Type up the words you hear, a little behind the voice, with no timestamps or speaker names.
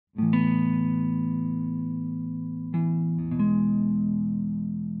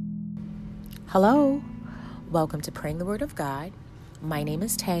Hello, welcome to Praying the Word of God. My name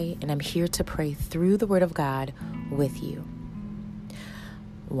is Tay, and I'm here to pray through the Word of God with you.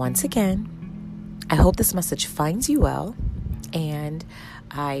 Once again, I hope this message finds you well, and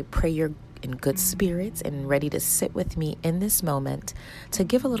I pray you're in good spirits and ready to sit with me in this moment to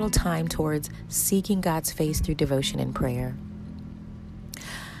give a little time towards seeking God's face through devotion and prayer.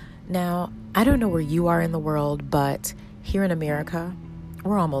 Now, I don't know where you are in the world, but here in America,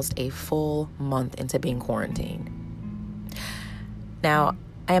 we're almost a full month into being quarantined. Now,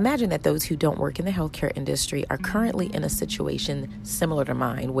 I imagine that those who don't work in the healthcare industry are currently in a situation similar to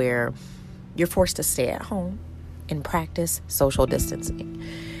mine where you're forced to stay at home and practice social distancing.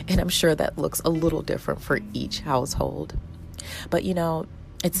 And I'm sure that looks a little different for each household. But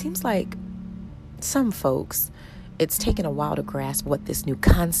it seems like some folks, it's taken a while to grasp what this new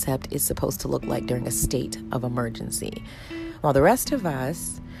concept is supposed to look like during a state of emergency, while the rest of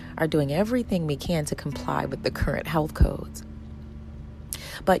us are doing everything we can to comply with the current health codes.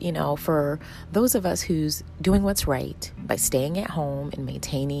 But, for those of us who's doing what's right by staying at home and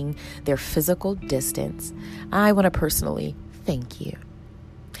maintaining their physical distance, I want to personally thank you.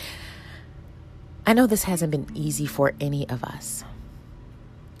 I know this hasn't been easy for any of us.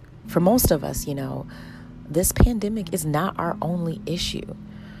 For most of us, this pandemic is not our only issue,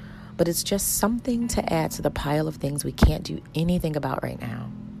 but it's just something to add to the pile of things we can't do anything about right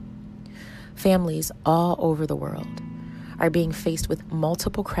now. Families all over the world are being faced with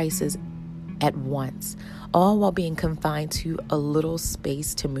multiple crises at once, all while being confined to a little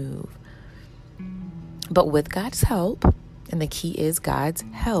space to move. But with God's help, and the key is God's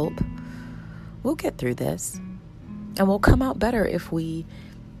help, we'll get through this, and we'll come out better if we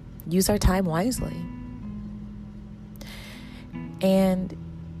use our time wisely. And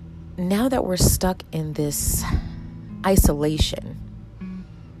now that we're stuck in this isolation,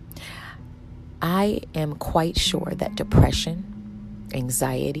 I am quite sure that depression,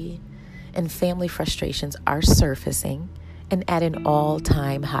 anxiety, and family frustrations are surfacing and at an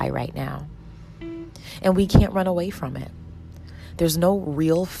all-time high right now. And we can't run away from it. There's no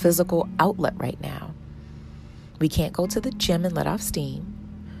real physical outlet right now. We can't go to the gym and let off steam.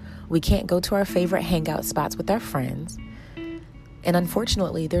 We can't go to our favorite hangout spots with our friends. And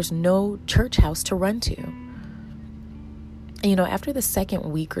unfortunately, there's no church house to run to. And, after the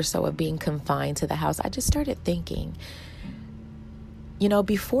second week or so of being confined to the house, I just started thinking,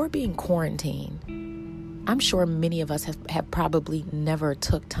 before being quarantined, I'm sure many of us have probably never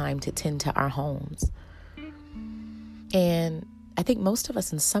took time to tend to our homes. And I think most of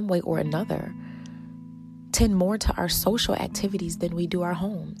us in some way or another tend more to our social activities than we do our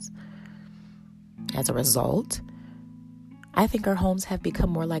homes. As a result, I think our homes have become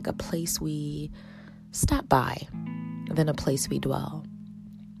more like a place we stop by than a place we dwell.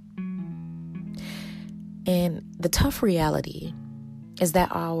 And the tough reality is that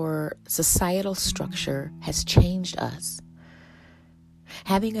our societal structure has changed us.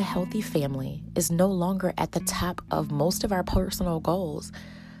 Having a healthy family is no longer at the top of most of our personal goals.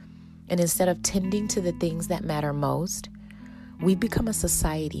 And instead of tending to the things that matter most, we've become a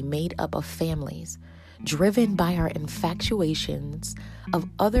society made up of families driven by our infatuations of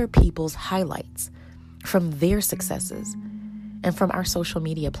other people's highlights from their successes and from our social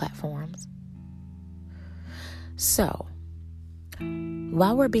media platforms. So,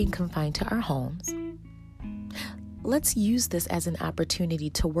 while we're being confined to our homes, let's use this as an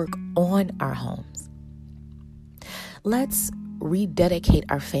opportunity to work on our homes. Let's rededicate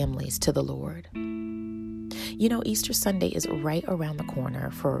our families to the Lord. Easter Sunday is right around the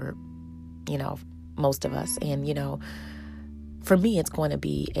corner for, most of us. And, for me, it's going to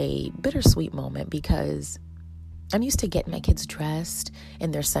be a bittersweet moment because I'm used to getting my kids dressed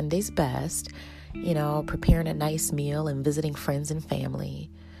in their Sunday's best, preparing a nice meal and visiting friends and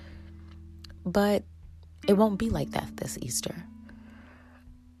family. But it won't be like that this Easter.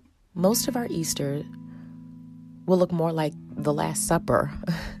 Most of our Easter will look more like the Last Supper,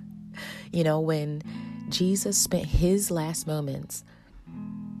 when Jesus spent his last moments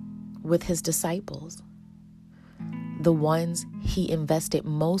with his disciples, the ones he invested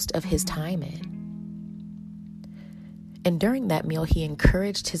most of his time in. And during that meal, he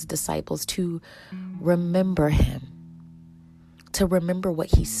encouraged his disciples to remember him, to remember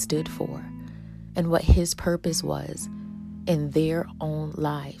what he stood for and what his purpose was in their own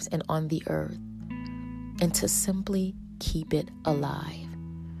lives and on the earth, and to simply keep it alive.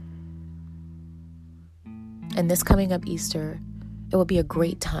 And this coming up Easter, it will be a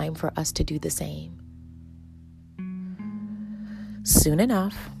great time for us to do the same. Soon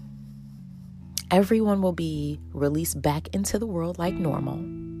enough, everyone will be released back into the world like normal.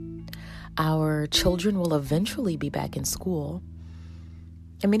 Our children will eventually be back in school,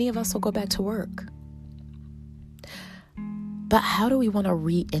 and many of us will go back to work. But how do we want to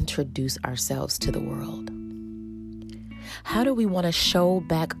reintroduce ourselves to the world? How do we want to show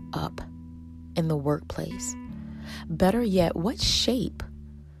back up in the workplace? Better yet, what shape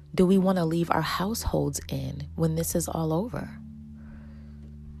do we want to leave our households in when this is all over?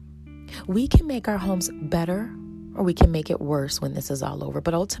 We can make our homes better, or we can make it worse when this is all over.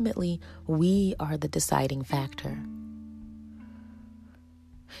 But ultimately, we are the deciding factor.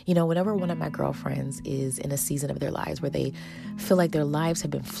 You know, whenever one of my girlfriends is in a season of their lives where they feel like their lives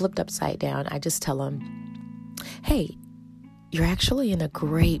have been flipped upside down, I just tell them, hey, you're actually in a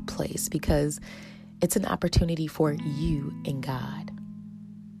great place because it's an opportunity for you and God.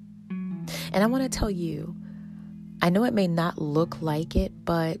 And I want to tell you, I know it may not look like it,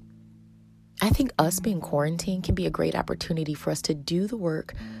 but I think us being quarantined can be a great opportunity for us to do the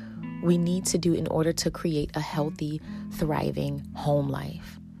work we need to do in order to create a healthy, thriving home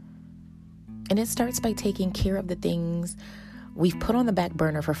life. And it starts by taking care of the things we've put on the back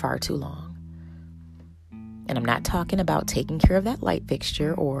burner for far too long. And I'm not talking about taking care of that light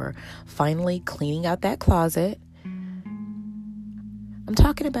fixture or finally cleaning out that closet. I'm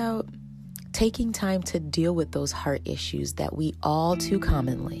talking about taking time to deal with those heart issues that we all too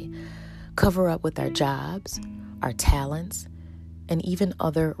commonly cover up with our jobs, our talents, and even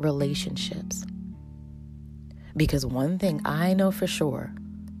other relationships. Because one thing I know for sure,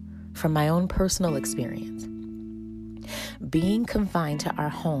 from my own personal experience, being confined to our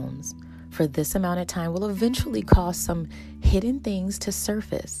homes for this amount of time will eventually cause some hidden things to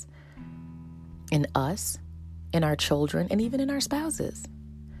surface in us, in our children, and even in our spouses.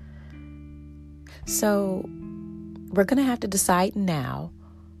 So we're going to have to decide now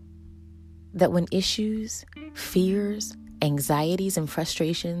that when issues, fears, anxieties, and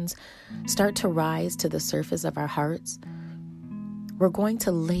frustrations start to rise to the surface of our hearts, we're going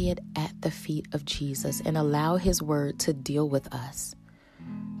to lay it at the feet of Jesus and allow His word to deal with us,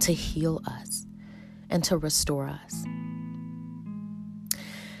 to heal us, and to restore us.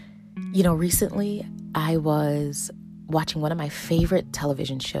 You know, recently I was watching one of my favorite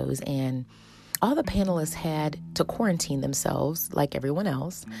television shows, and all the panelists had to quarantine themselves like everyone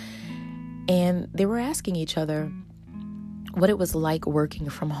else. And they were asking each other what it was like working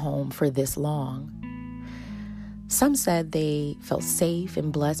from home for this long. Some said they felt safe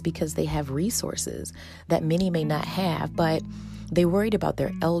and blessed because they have resources that many may not have, but they worried about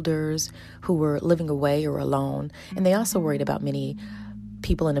their elders who were living away or alone. And they also worried about many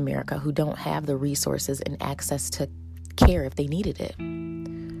people in America who don't have the resources and access to care if they needed it.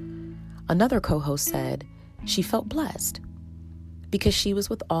 Another co-host said she felt blessed because she was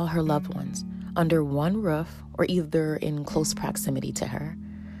with all her loved ones under one roof or either in close proximity to her.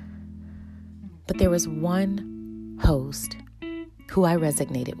 But there was one host who I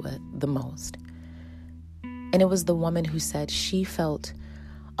resonated with the most. And it was the woman who said she felt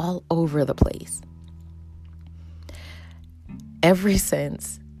all over the place. Ever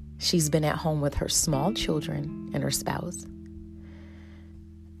since she's been at home with her small children and her spouse.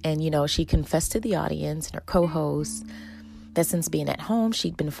 And, you know, she confessed to the audience and her co-hosts that since being at home,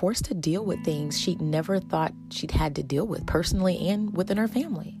 she'd been forced to deal with things she'd never thought she'd had to deal with personally and within her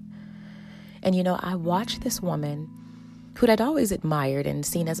family. And, you know, I watched this woman who I'd always admired and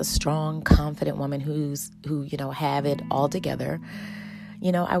seen as a strong, confident woman who, you know, have it all together.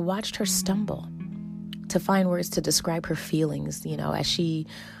 You know, I watched her stumble to find words to describe her feelings, you know, as she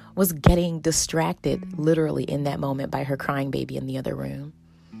was getting distracted literally in that moment by her crying baby in the other room.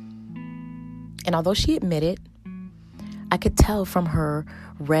 And although she admitted, I could tell from her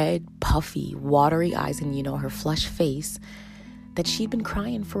red, puffy, watery eyes and, you know, her flushed face that she'd been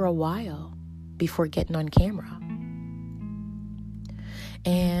crying for a while before getting on camera.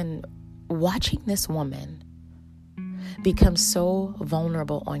 And watching this woman become so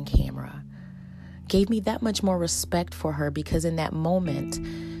vulnerable on camera gave me that much more respect for her, because in that moment,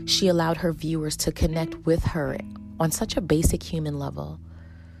 she allowed her viewers to connect with her on such a basic human level.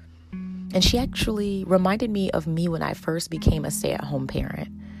 And she actually reminded me of me when I first became a stay-at-home parent.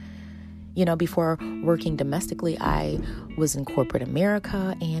 You know, before working domestically, I was in corporate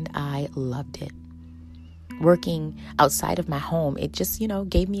America and I loved it. Working outside of my home, it just, you know,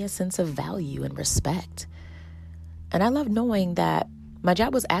 gave me a sense of value and respect. And I loved knowing that my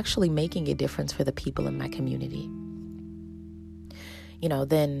job was actually making a difference for the people in my community. You know,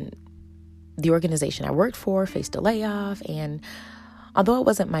 then the organization I worked for faced a layoff, and although it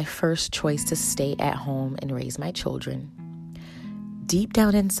wasn't my first choice to stay at home and raise my children, deep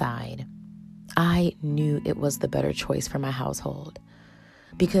down inside, I knew it was the better choice for my household.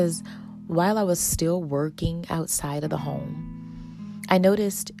 Because while I was still working outside of the home, I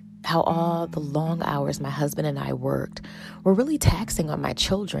noticed how all the long hours my husband and I worked were really taxing on my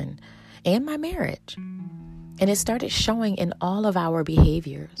children and my marriage. And it started showing in all of our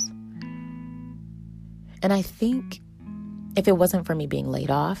behaviors. And I think if it wasn't for me being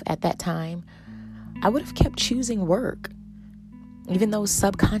laid off at that time, I would have kept choosing work, even though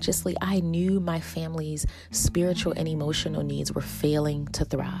subconsciously I knew my family's spiritual and emotional needs were failing to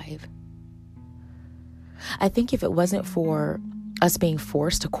thrive. I think if it wasn't for us being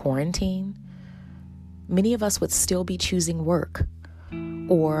forced to quarantine, many of us would still be choosing work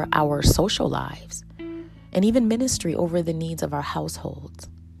or our social lives and even ministry over the needs of our households.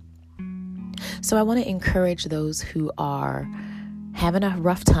 So I want to encourage those who are having a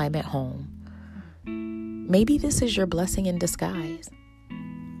rough time at home. Maybe this is your blessing in disguise.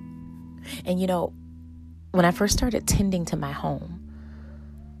 And when I first started tending to my home,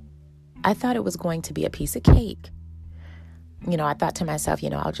 I thought it was going to be a piece of cake. I thought to myself,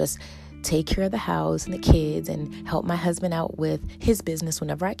 I'll just take care of the house and the kids and help my husband out with his business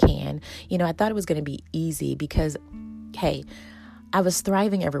whenever I can. I thought it was going to be easy because, hey, I was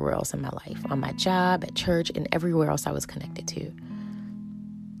thriving everywhere else in my life, on my job, at church, and everywhere else I was connected to.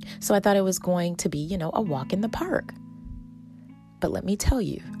 So I thought it was going to be, a walk in the park. But let me tell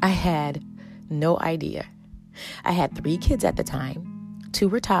you, I had no idea. I had 3 kids at the time. 2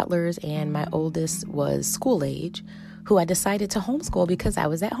 were toddlers, and my oldest was school age, who I decided to homeschool because I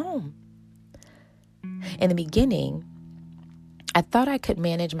was at home. In the beginning, I thought I could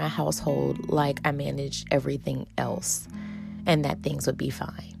manage my household like I managed everything else and that things would be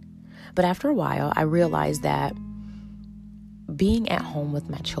fine. But after a while, I realized that being at home with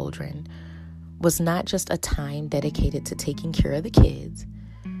my children was not just a time dedicated to taking care of the kids,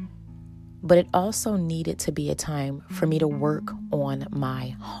 but it also needed to be a time for me to work on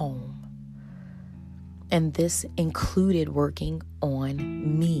my home. And this included working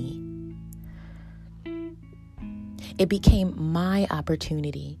on me. It became my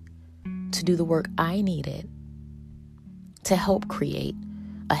opportunity to do the work I needed to help create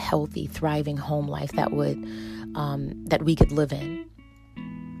a healthy, thriving home life that we could live in.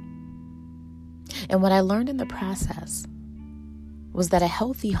 And what I learned in the process was that a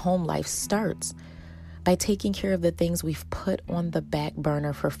healthy home life starts by taking care of the things we've put on the back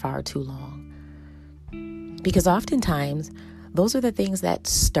burner for far too long. Because oftentimes, those are the things that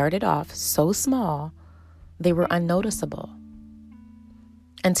started off so small, they were unnoticeable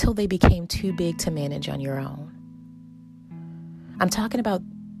until they became too big to manage on your own. I'm talking about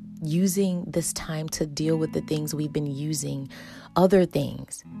using this time to deal with the things we've been using other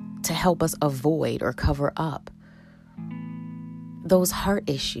things to help us avoid or cover up. Those heart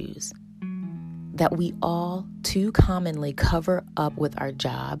issues that we all too commonly cover up with our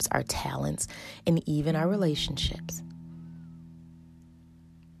jobs, our talents, and even our relationships.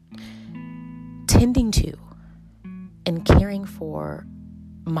 Tending to and caring for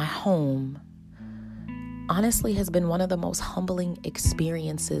my home honestly has been one of the most humbling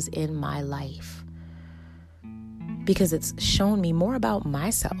experiences in my life, because it's shown me more about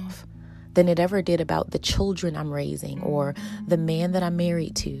myself than it ever did about the children I'm raising or the man that I'm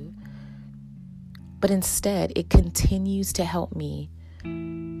married to. But instead, it continues to help me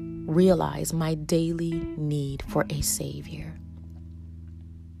realize my daily need for a Savior.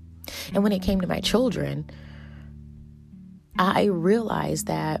 And when it came to my children, I realized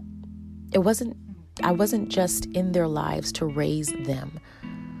that I wasn't just in their lives to raise them,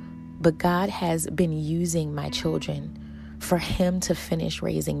 but God has been using my children for Him to finish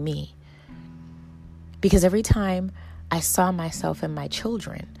raising me. Because every time I saw myself in my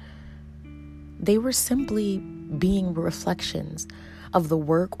children, they were simply being reflections of the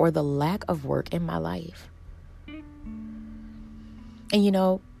work or the lack of work in my life.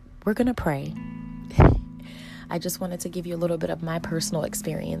 And we're going to pray. I just wanted to give you a little bit of my personal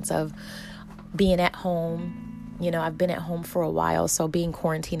experience of being at home. I've been at home for a while, so being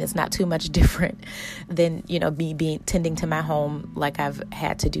quarantined is not too much different than, me tending to my home like I've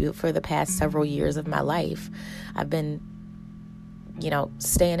had to do for the past several years of my life. I've been,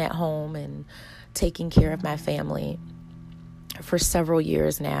 staying at home and taking care of my family for several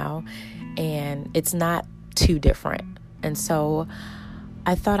years now, and it's not too different. And so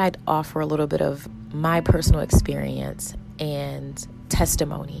I thought I'd offer a little bit of my personal experience and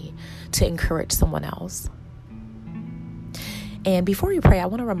testimony to encourage someone else. And before we pray, I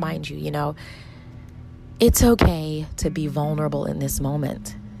want to remind you, it's okay to be vulnerable in this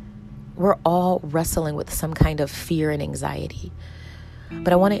moment. We're all wrestling with some kind of fear and anxiety.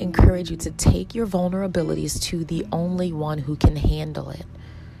 But I want to encourage you to take your vulnerabilities to the only one who can handle it.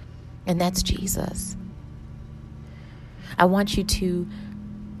 and that's Jesus. I want you to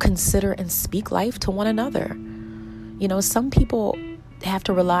consider and speak life to one another. Some people have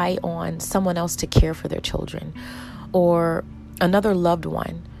to rely on someone else to care for their children or another loved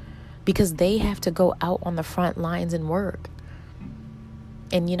one because they have to go out on the front lines and work.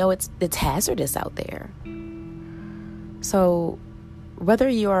 And it's hazardous out there. So whether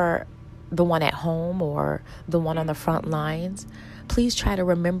you're the one at home or the one on the front lines, please try to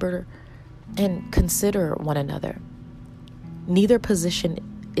remember and consider one another. Neither position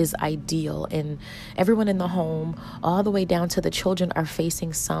is ideal, and everyone in the home, all the way down to the children, are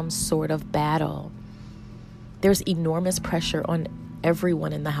facing some sort of battle. There's enormous pressure on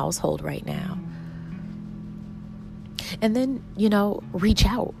everyone in the household right now. And then, reach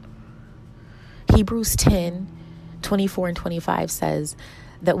out. Hebrews 10:24 and 25 says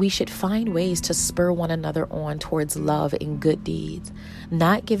that we should find ways to spur one another on towards love and good deeds,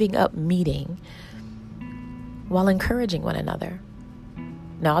 not giving up meeting while encouraging one another.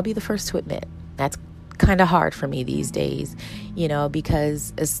 Now, I'll be the first to admit that's kind of hard for me these days,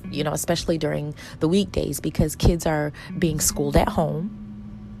 because, especially during the weekdays, because kids are being schooled at home,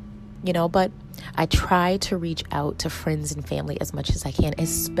 but I try to reach out to friends and family as much as I can,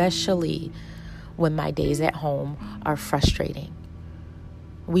 especially when my days at home are frustrating.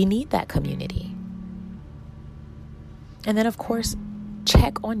 We need that community. And then, of course,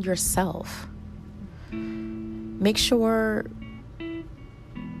 check on yourself. Make sure,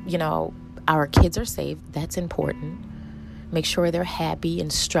 our kids are safe. That's important. Make sure they're happy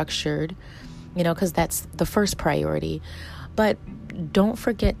and structured, because that's the first priority. But don't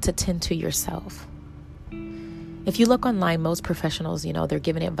forget to tend to yourself. If you look online, most professionals, they're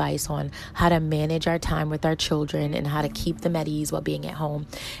giving advice on how to manage our time with our children and how to keep them at ease while being at home.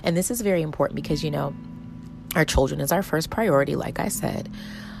 And this is very important because, our children is our first priority, like I said.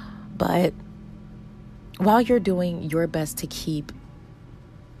 But while you're doing your best to keep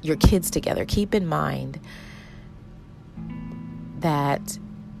your kids together, keep in mind that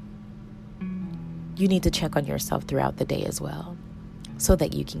you need to check on yourself throughout the day as well, so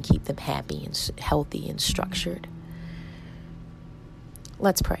that you can keep them happy and healthy and structured.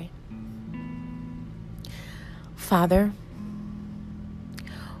 Let's pray. Father,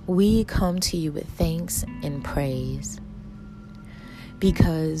 we come to you with thanks and praise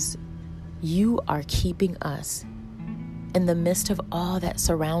because you are keeping us in the midst of all that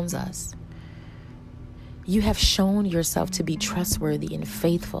surrounds us. You have shown yourself to be trustworthy and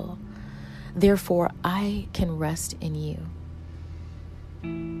faithful. Therefore, I can rest in you.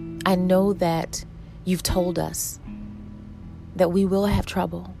 I know that you've told us that we will have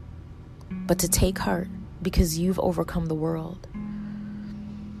trouble, but to take heart because you've overcome the world.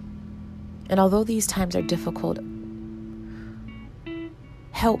 And although these times are difficult,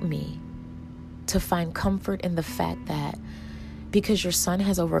 help me to find comfort in the fact that because your Son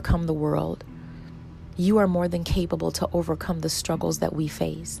has overcome the world, you are more than capable to overcome the struggles that we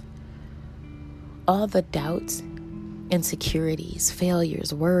face. All the doubts, insecurities,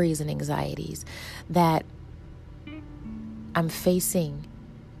 failures, worries, and anxieties that I'm facing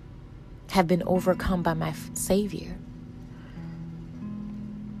have been overcome by my Savior.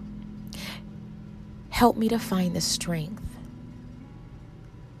 Help me to find the strength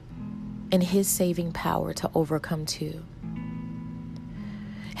and his saving power to overcome too.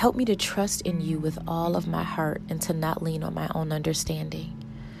 Help me to trust in you with all of my heart and to not lean on my own understanding.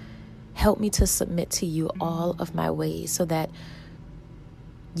 Help me to submit to you all of my ways so that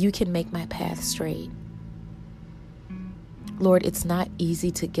you can make my path straight. Lord, it's not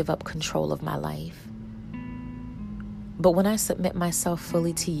easy to give up control of my life. But when I submit myself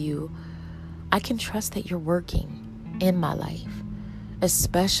fully to you, I can trust that you're working in my life,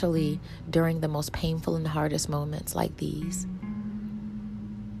 especially during the most painful and hardest moments like these.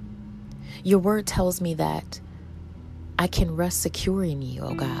 Your word tells me that I can rest secure in you,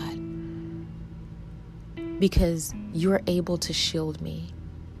 oh God, because you're able to shield me.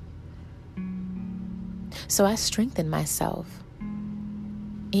 So I strengthen myself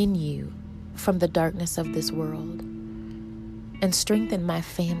in you from the darkness of this world and strengthen my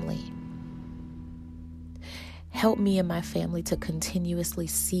family. Help me and my family to continuously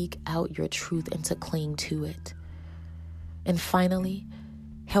seek out your truth and to cling to it. And finally,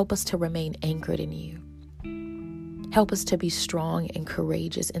 help us to remain anchored in you. Help us to be strong and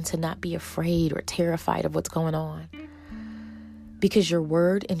courageous and to not be afraid or terrified of what's going on. Because your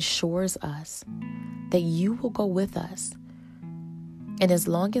word ensures us that you will go with us. And as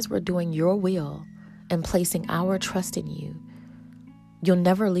long as we're doing your will and placing our trust in you, you'll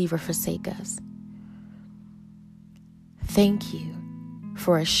never leave or forsake us. Thank you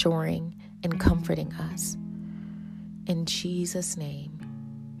for assuring and comforting us. In Jesus' name,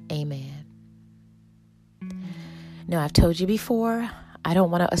 amen. Now, I've told you before, I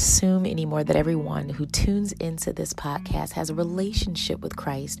don't want to assume anymore that everyone who tunes into this podcast has a relationship with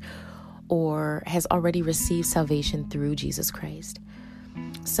Christ or has already received salvation through Jesus Christ.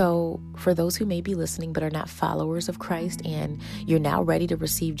 So for those who may be listening but are not followers of Christ and you're now ready to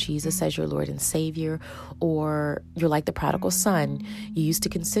receive Jesus as your Lord and Savior, or you're like the prodigal son, you used to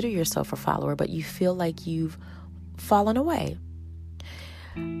consider yourself a follower, but you feel like you've fallen away,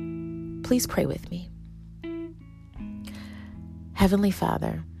 please pray with me. Heavenly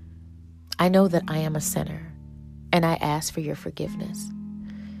Father, I know that I am a sinner and I ask for your forgiveness.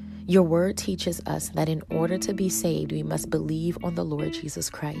 Your word teaches us that in order to be saved, we must believe on the Lord Jesus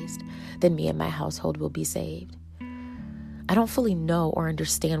Christ. Then me and my household will be saved. I don't fully know or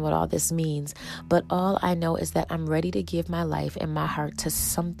understand what all this means, but all I know is that I'm ready to give my life and my heart to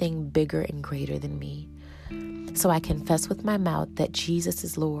something bigger and greater than me. So I confess with my mouth that Jesus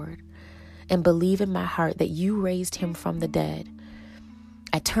is Lord and believe in my heart that you raised him from the dead.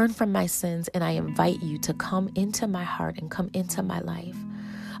 I turn from my sins and I invite you to come into my heart and come into my life.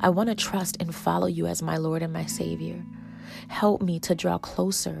 I want to trust and follow you as my Lord and my Savior. Help me to draw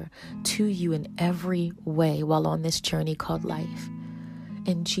closer to you in every way while on this journey called life.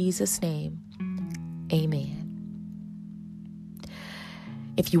 In Jesus' name, amen.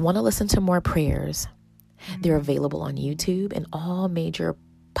 If you want to listen to more prayers, they're available on YouTube and all major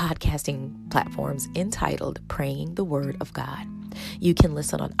podcasting platforms entitled Praying the Word of God. You can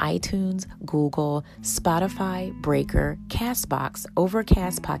listen on iTunes, Google, Spotify, Breaker, Castbox,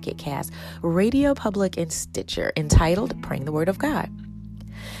 Overcast, Pocket Cast, Radio Public, and Stitcher, entitled Praying the Word of God.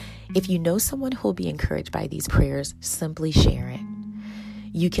 If you know someone who will be encouraged by these prayers, simply share it.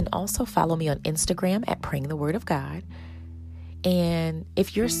 You can also follow me on Instagram at Praying the Word of God. And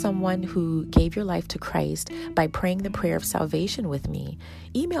if you're someone who gave your life to Christ by praying the prayer of salvation with me,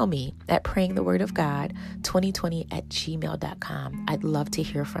 email me at prayingthewordofgod2020@gmail.com. I'd love to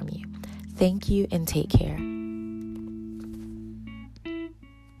hear from you. Thank you and take care.